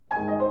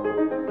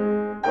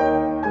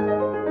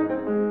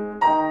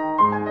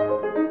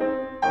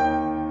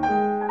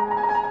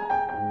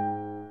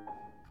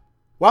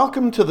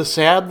Welcome to the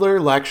Sadler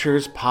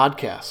Lectures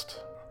podcast.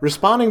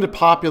 Responding to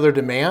popular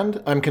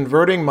demand, I'm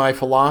converting my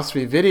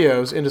philosophy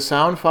videos into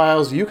sound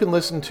files you can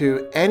listen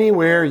to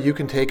anywhere you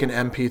can take an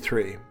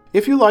MP3.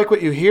 If you like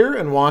what you hear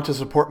and want to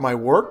support my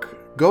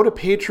work, go to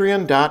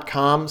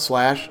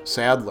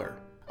patreon.com/Sadler.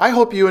 I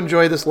hope you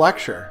enjoy this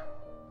lecture.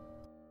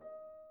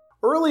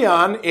 Early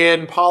on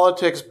in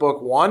Politics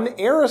Book 1,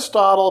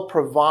 Aristotle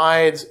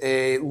provides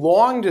a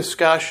long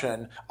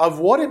discussion of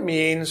what it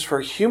means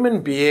for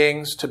human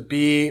beings to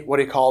be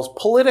what he calls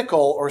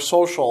political or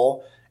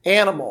social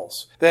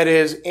animals. That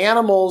is,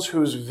 animals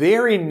whose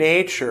very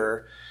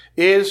nature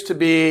is to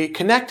be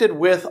connected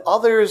with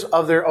others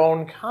of their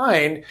own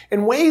kind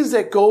in ways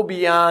that go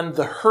beyond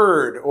the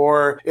herd,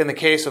 or in the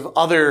case of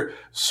other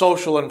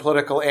social and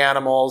political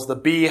animals, the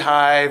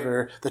beehive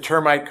or the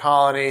termite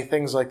colony,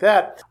 things like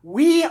that.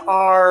 We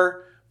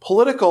are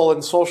political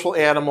and social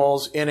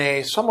animals in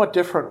a somewhat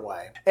different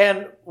way.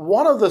 And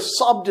one of the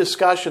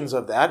sub-discussions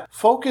of that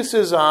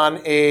focuses on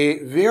a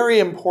very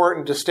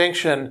important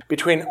distinction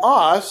between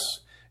us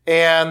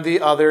and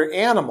the other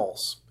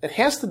animals. It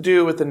has to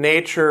do with the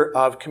nature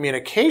of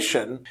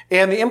communication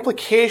and the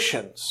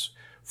implications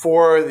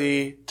for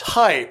the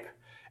type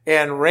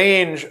and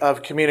range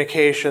of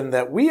communication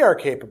that we are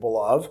capable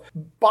of,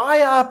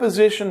 by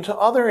opposition to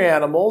other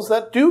animals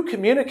that do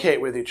communicate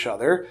with each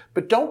other,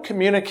 but don't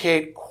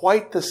communicate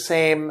quite the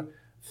same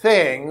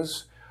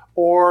things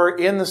or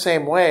in the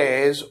same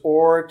ways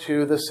or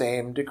to the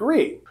same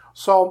degree.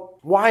 So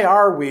why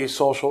are we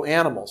social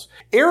animals?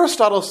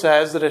 Aristotle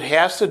says that it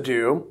has to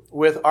do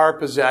with our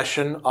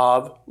possession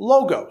of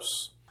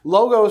logos.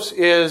 Logos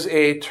is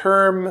a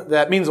term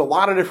that means a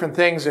lot of different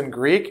things in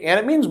Greek, and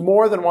it means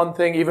more than one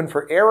thing even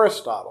for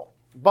Aristotle.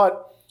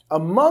 But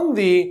among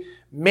the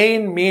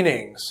main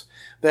meanings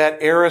that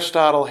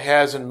Aristotle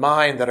has in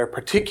mind that are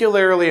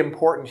particularly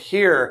important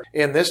here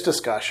in this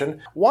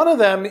discussion, one of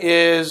them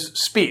is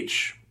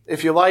speech.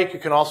 If you like, you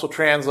can also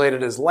translate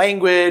it as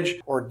language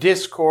or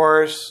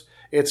discourse.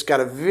 It's got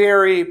a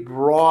very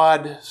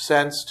broad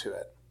sense to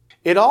it.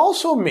 It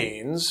also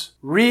means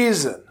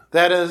reason.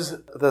 That is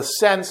the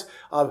sense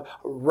of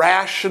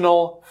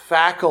rational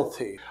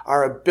faculty,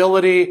 our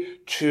ability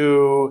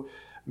to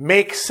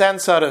make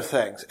sense out of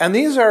things. And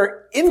these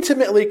are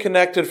intimately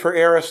connected for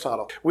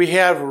Aristotle. We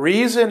have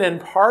reason in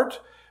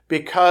part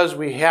because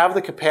we have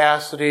the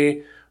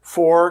capacity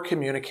for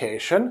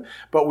communication,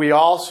 but we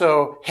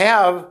also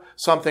have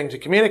something to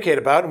communicate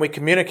about, and we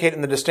communicate in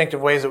the distinctive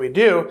ways that we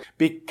do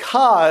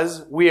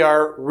because we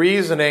are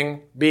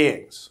reasoning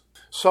beings.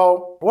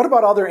 So what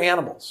about other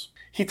animals?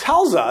 He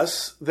tells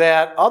us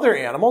that other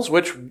animals,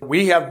 which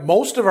we have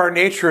most of our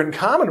nature in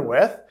common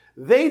with,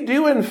 they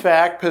do in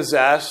fact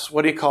possess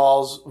what he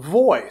calls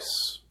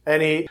voice.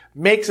 And he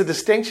makes a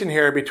distinction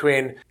here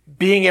between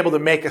being able to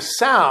make a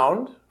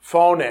sound,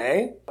 phone,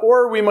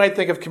 or we might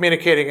think of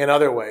communicating in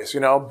other ways.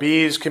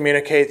 Bees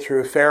communicate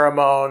through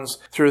pheromones,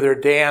 through their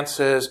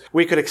dances.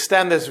 We could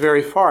extend this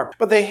very far.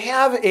 But they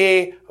have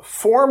a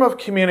form of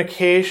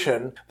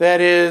communication that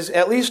is,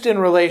 at least in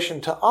relation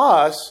to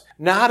us,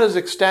 not as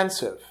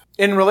extensive.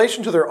 In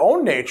relation to their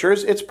own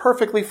natures, it's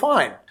perfectly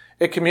fine.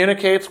 It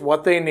communicates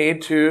what they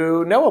need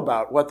to know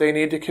about, what they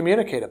need to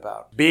communicate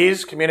about.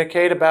 Bees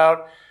communicate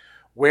about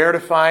where to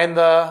find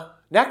the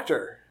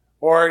nectar,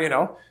 or,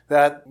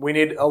 that we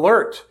need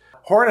alert.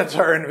 Hornets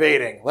are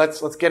invading.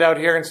 Let's get out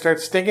here and start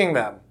stinging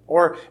them.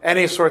 Or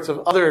any sorts of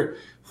other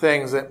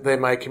things that they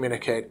might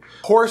communicate.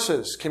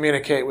 Horses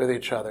communicate with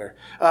each other.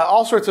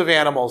 All sorts of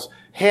animals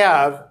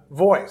have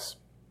voice.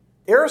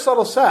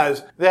 Aristotle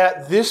says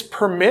that this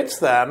permits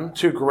them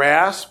to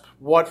grasp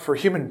what for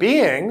human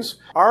beings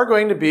are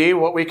going to be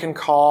what we can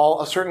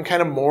call a certain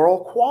kind of moral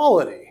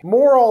quality.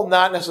 Moral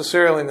not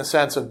necessarily in the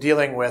sense of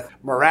dealing with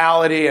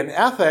morality and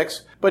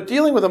ethics, but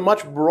dealing with a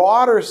much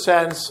broader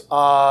sense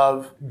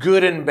of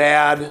good and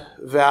bad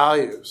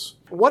values.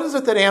 What is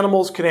it that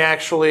animals can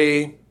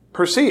actually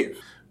perceive?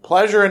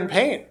 Pleasure and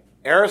pain.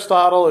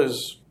 Aristotle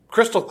is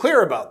crystal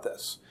clear about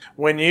this.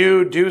 When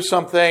you do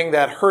something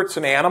that hurts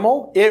an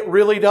animal, it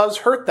really does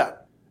hurt them.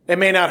 It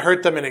may not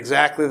hurt them in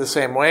exactly the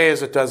same way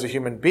as it does a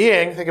human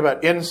being. Think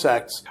about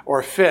insects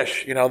or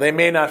fish. They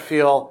may not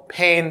feel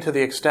pain to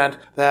the extent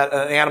that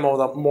an animal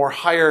with a more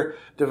higher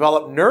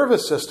developed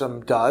nervous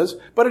system does,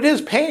 but it is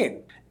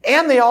pain.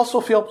 And they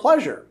also feel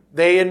pleasure.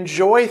 They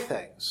enjoy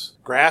things.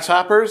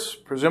 Grasshoppers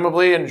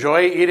presumably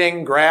enjoy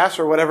eating grass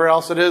or whatever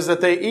else it is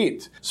that they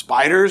eat.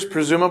 Spiders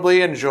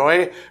presumably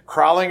enjoy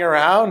crawling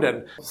around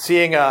and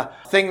seeing a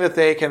thing that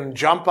they can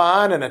jump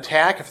on and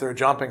attack if they're a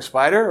jumping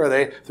spider, or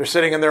if they're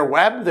sitting in their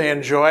web, they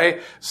enjoy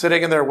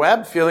sitting in their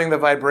web, feeling the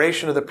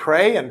vibration of the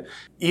prey and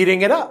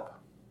eating it up.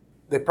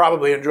 They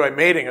probably enjoy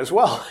mating as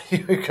well,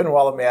 you can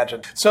well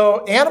imagine.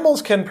 So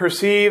animals can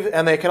perceive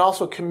and they can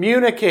also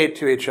communicate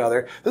to each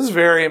other. This is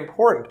very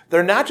important.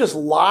 They're not just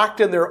locked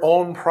in their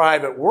own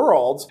private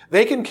worlds.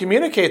 They can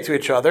communicate to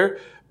each other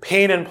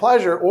pain and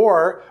pleasure,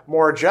 or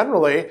more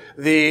generally,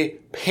 the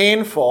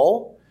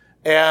painful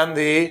and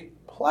the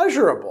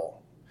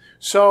pleasurable.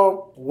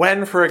 So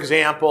when, for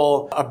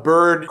example, a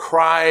bird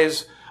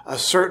cries a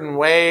certain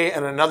way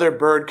and another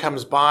bird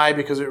comes by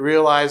because it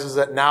realizes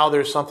that now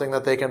there's something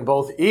that they can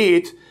both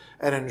eat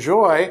and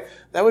enjoy,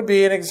 that would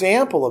be an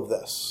example of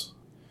this.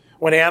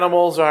 When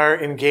animals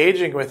are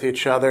engaging with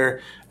each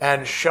other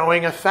and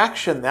showing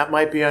affection, that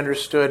might be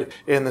understood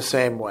in the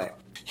same way.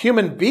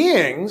 Human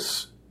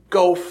beings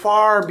go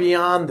far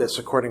beyond this,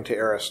 according to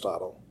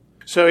Aristotle.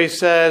 So he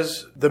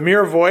says, the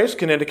mere voice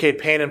can indicate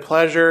pain and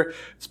pleasure.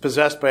 It's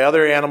possessed by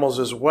other animals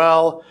as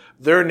well.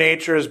 Their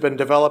nature has been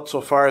developed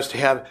so far as to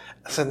have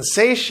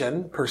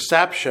sensation,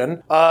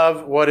 perception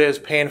of what is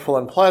painful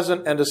and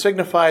pleasant, and to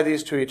signify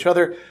these to each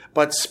other.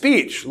 But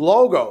speech,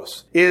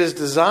 logos, is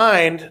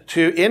designed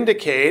to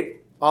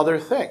indicate other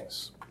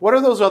things. What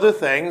are those other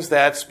things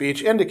that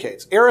speech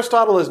indicates?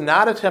 Aristotle is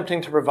not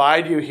attempting to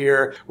provide you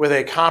here with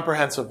a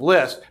comprehensive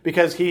list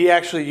because he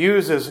actually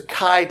uses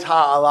kai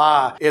ta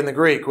ala in the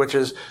Greek, which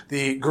is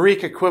the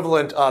Greek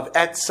equivalent of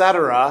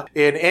etc.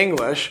 in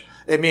English.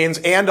 It means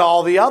and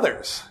all the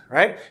others,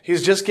 right?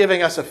 He's just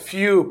giving us a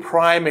few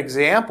prime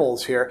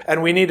examples here,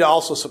 and we need to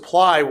also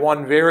supply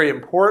one very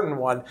important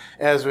one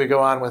as we go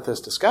on with this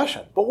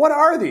discussion. But what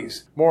are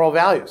these moral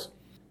values?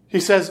 He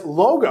says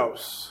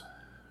logos,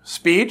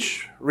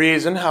 speech,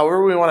 reason,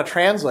 however we want to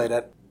translate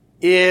it,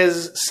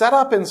 is set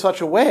up in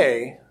such a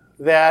way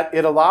that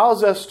it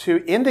allows us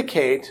to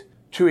indicate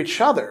to each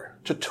other,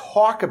 to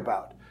talk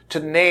about, to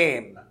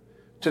name,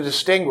 to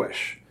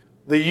distinguish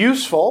the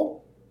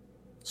useful,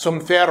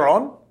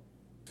 sympheron,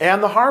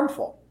 and the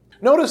harmful.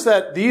 Notice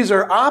that these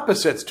are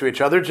opposites to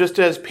each other, just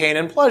as pain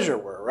and pleasure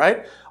were,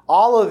 right?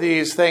 All of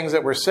these things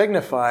that we're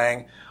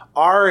signifying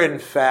are, in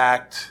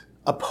fact,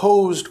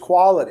 opposed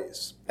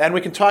qualities. And we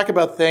can talk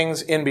about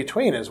things in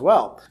between as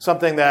well.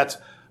 Something that's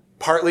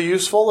partly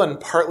useful and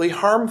partly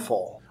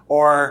harmful,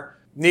 or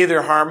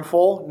neither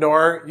harmful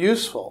nor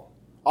useful.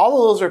 All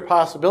of those are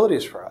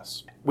possibilities for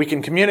us. We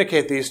can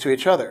communicate these to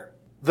each other.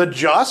 The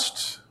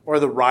just, or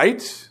the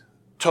right,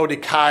 to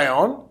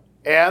dikaion,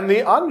 and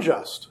the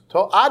unjust,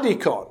 to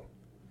adikon,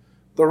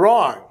 the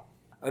wrong.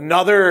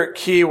 Another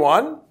key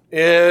one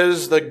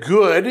is the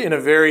good in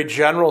a very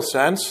general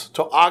sense,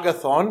 to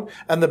agathon,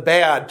 and the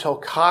bad, to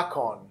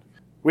kakon.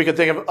 We could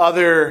think of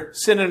other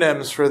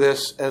synonyms for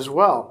this as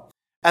well.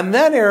 And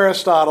then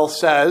Aristotle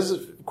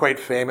says, quite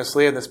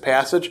famously in this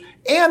passage,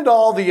 and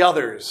all the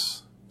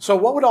others. So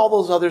what would all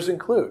those others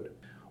include?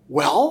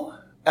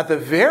 Well, at the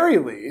very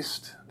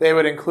least, they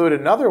would include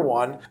another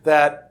one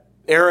that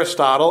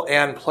Aristotle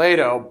and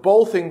Plato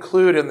both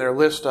include in their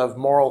list of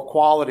moral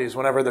qualities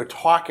whenever they're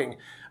talking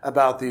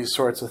about these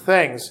sorts of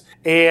things.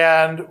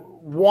 And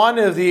one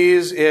of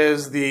these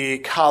is the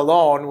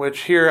kalon,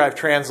 which here I've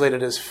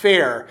translated as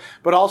fair,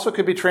 but also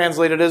could be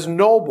translated as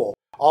noble,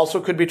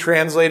 also could be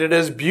translated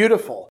as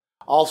beautiful,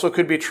 also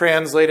could be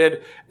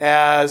translated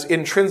as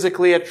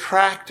intrinsically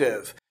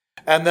attractive.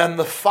 And then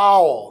the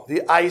foul,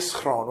 the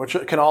aischron, which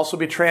can also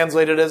be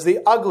translated as the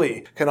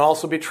ugly, can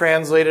also be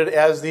translated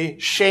as the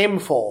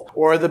shameful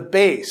or the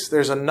base.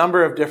 There's a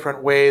number of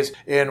different ways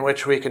in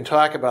which we can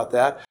talk about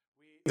that.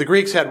 The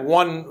Greeks had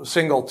one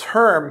single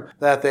term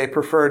that they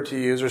preferred to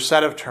use, or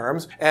set of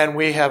terms, and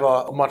we have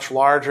a much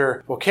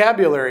larger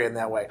vocabulary in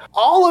that way.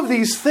 All of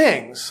these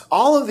things,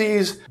 all of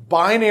these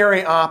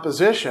binary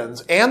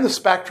oppositions, and the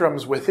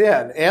spectrums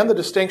within, and the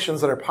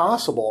distinctions that are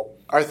possible,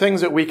 are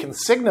things that we can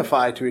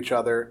signify to each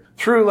other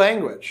through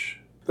language.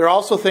 They're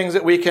also things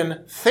that we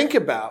can think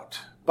about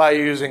by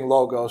using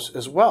logos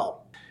as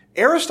well.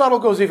 Aristotle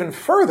goes even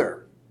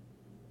further.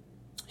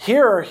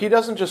 Here, he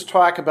doesn't just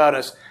talk about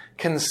us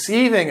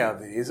conceiving of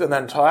these and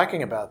then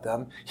talking about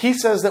them. He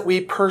says that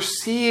we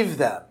perceive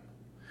them.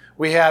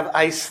 We have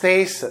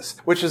aesthesis,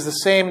 which is the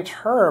same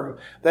term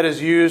that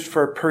is used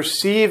for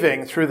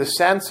perceiving through the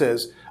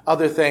senses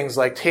other things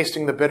like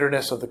tasting the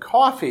bitterness of the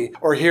coffee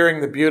or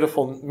hearing the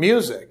beautiful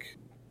music.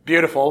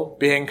 Beautiful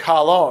being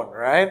kalon,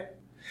 right?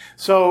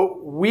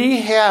 So we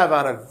have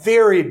on a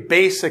very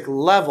basic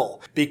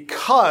level,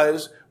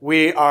 because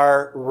we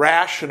are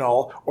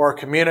rational or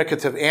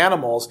communicative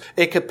animals,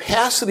 a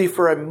capacity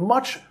for a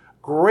much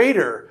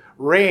greater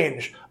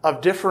range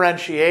of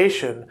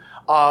differentiation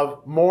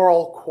of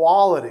moral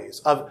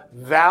qualities, of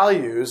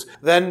values,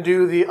 than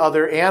do the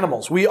other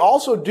animals. We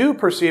also do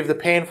perceive the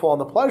painful and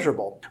the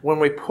pleasurable. When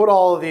we put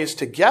all of these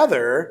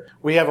together,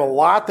 we have a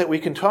lot that we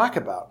can talk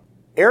about.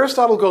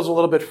 Aristotle goes a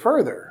little bit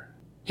further.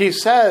 He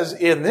says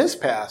in this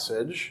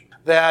passage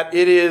that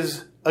it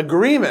is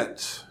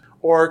agreement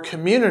or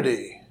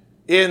community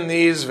in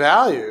these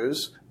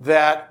values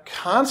that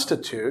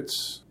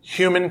constitutes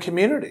human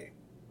community.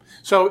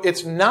 So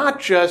it's not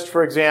just,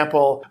 for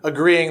example,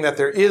 agreeing that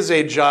there is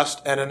a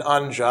just and an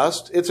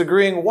unjust. It's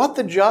agreeing what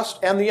the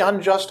just and the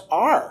unjust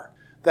are.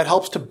 That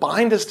helps to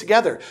bind us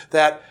together.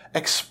 That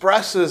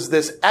expresses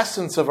this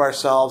essence of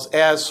ourselves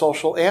as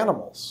social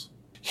animals.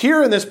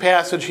 Here in this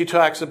passage, he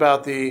talks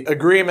about the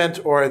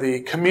agreement or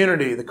the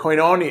community, the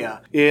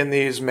koinonia, in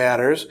these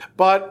matters.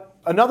 But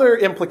another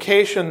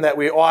implication that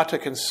we ought to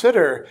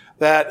consider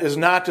that is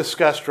not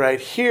discussed right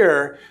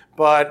here,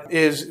 but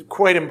is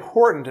quite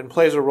important and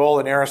plays a role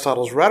in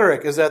Aristotle's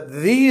rhetoric, is that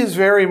these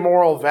very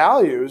moral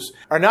values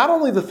are not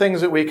only the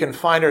things that we can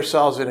find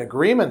ourselves in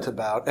agreement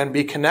about and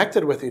be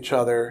connected with each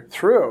other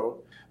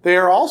through, they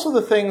are also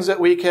the things that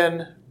we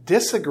can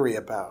disagree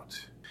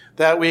about,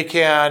 that we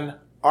can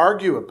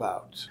argue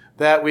about,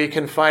 that we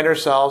can find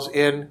ourselves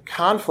in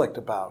conflict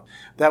about,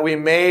 that we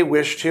may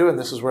wish to, and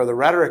this is where the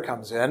rhetoric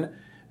comes in,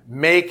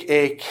 make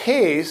a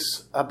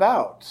case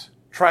about.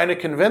 Trying to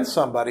convince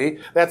somebody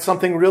that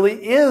something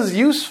really is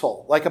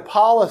useful, like a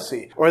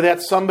policy, or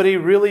that somebody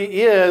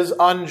really is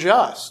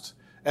unjust,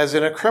 as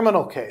in a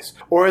criminal case,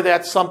 or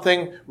that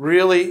something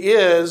really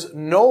is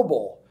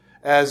noble,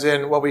 as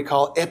in what we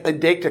call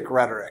epideictic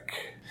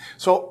rhetoric.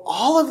 So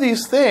all of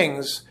these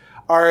things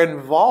are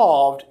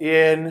involved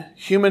in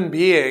human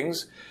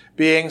beings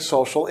being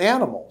social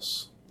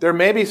animals. There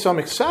may be some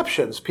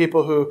exceptions,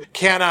 people who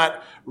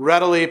cannot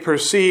readily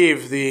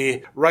perceive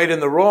the right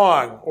and the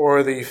wrong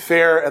or the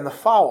fair and the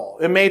foul.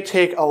 It may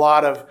take a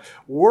lot of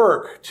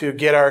work to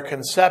get our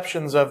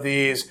conceptions of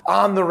these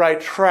on the right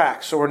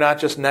track so we're not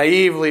just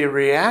naively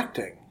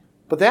reacting.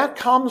 But that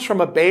comes from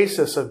a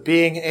basis of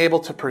being able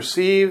to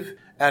perceive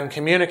and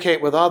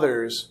communicate with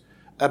others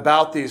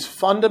about these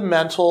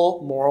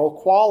fundamental moral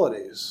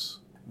qualities.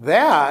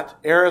 That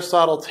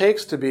Aristotle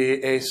takes to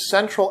be a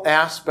central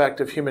aspect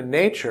of human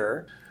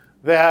nature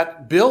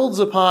that builds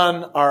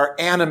upon our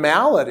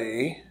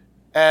animality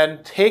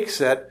and takes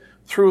it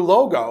through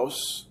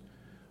logos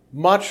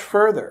much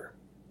further.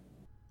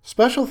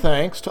 Special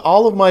thanks to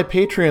all of my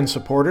Patreon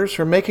supporters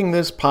for making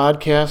this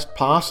podcast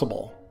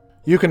possible.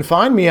 You can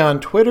find me on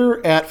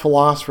Twitter at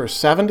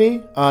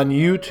Philosopher70, on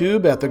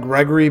YouTube at the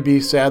Gregory B.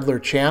 Sadler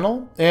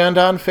channel, and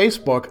on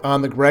Facebook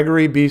on the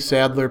Gregory B.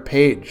 Sadler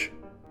page.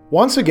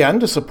 Once again,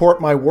 to support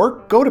my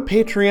work, go to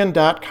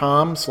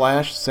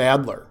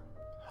patreon.com/Sadler.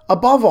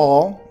 Above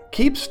all,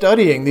 keep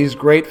studying these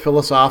great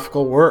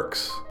philosophical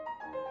works.